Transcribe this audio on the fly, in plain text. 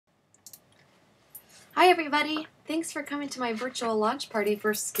Hi everybody! Thanks for coming to my virtual launch party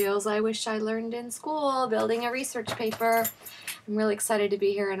for skills I wish I learned in school, building a research paper. I'm really excited to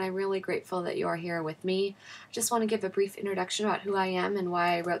be here and I'm really grateful that you are here with me. I just want to give a brief introduction about who I am and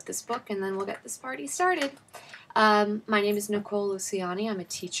why I wrote this book, and then we'll get this party started. My name is Nicole Luciani. I'm a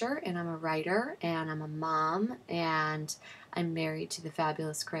teacher and I'm a writer and I'm a mom, and I'm married to the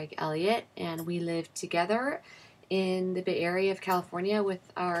fabulous Craig Elliott, and we live together in the Bay Area of California with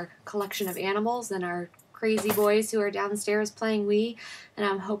our collection of animals and our crazy boys who are downstairs playing Wii, and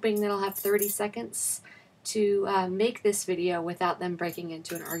I'm hoping that I'll have 30 seconds to make this video without them breaking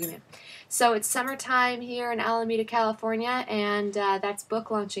into an argument. So it's summertime here in Alameda, California, and that's book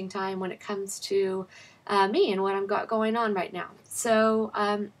launching time when it comes to me and what I've got going on right now. So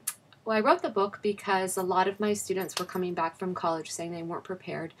well, I wrote the book because a lot of my students were coming back from college saying they weren't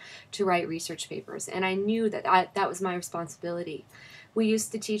prepared to write research papers, and I knew that that was my responsibility. We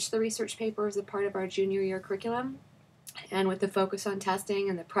used to teach the research paper as a part of our junior year curriculum, and with the focus on testing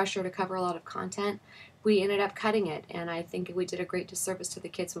and the pressure to cover a lot of content, we ended up cutting it, and I think we did a great disservice to the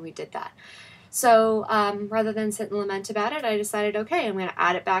kids when we did that. So rather than sit and lament about it, I decided, okay, I'm going to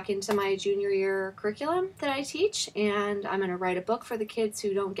add it back into my junior year curriculum that I teach, and I'm going to write a book for the kids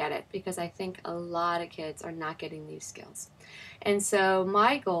who don't get it, because I think a lot of kids are not getting these skills. And so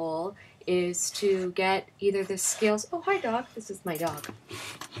my goal is to get either the skills. Oh, hi, dog. This is my dog.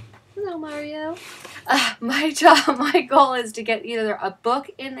 Hello, Mario. My goal is to get either a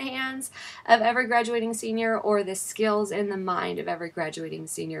book in the hands of every graduating senior or the skills in the mind of every graduating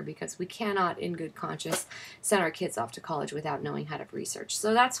senior, because we cannot, in good conscience, send our kids off to college without knowing how to research.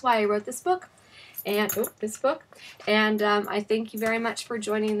 So that's why I wrote this book. And I thank you very much for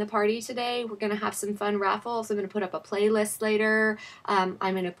joining the party today. We're going to have some fun raffles. I'm going to put up a playlist later. I'm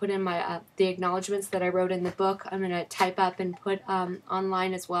going to put in my the acknowledgments that I wrote in the book. I'm going to type up and put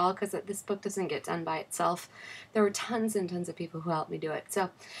online as well, because this book doesn't get done by itself. There were tons and tons of people who helped me do it.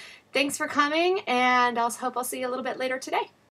 So thanks for coming, and I hope I'll see you a little bit later today.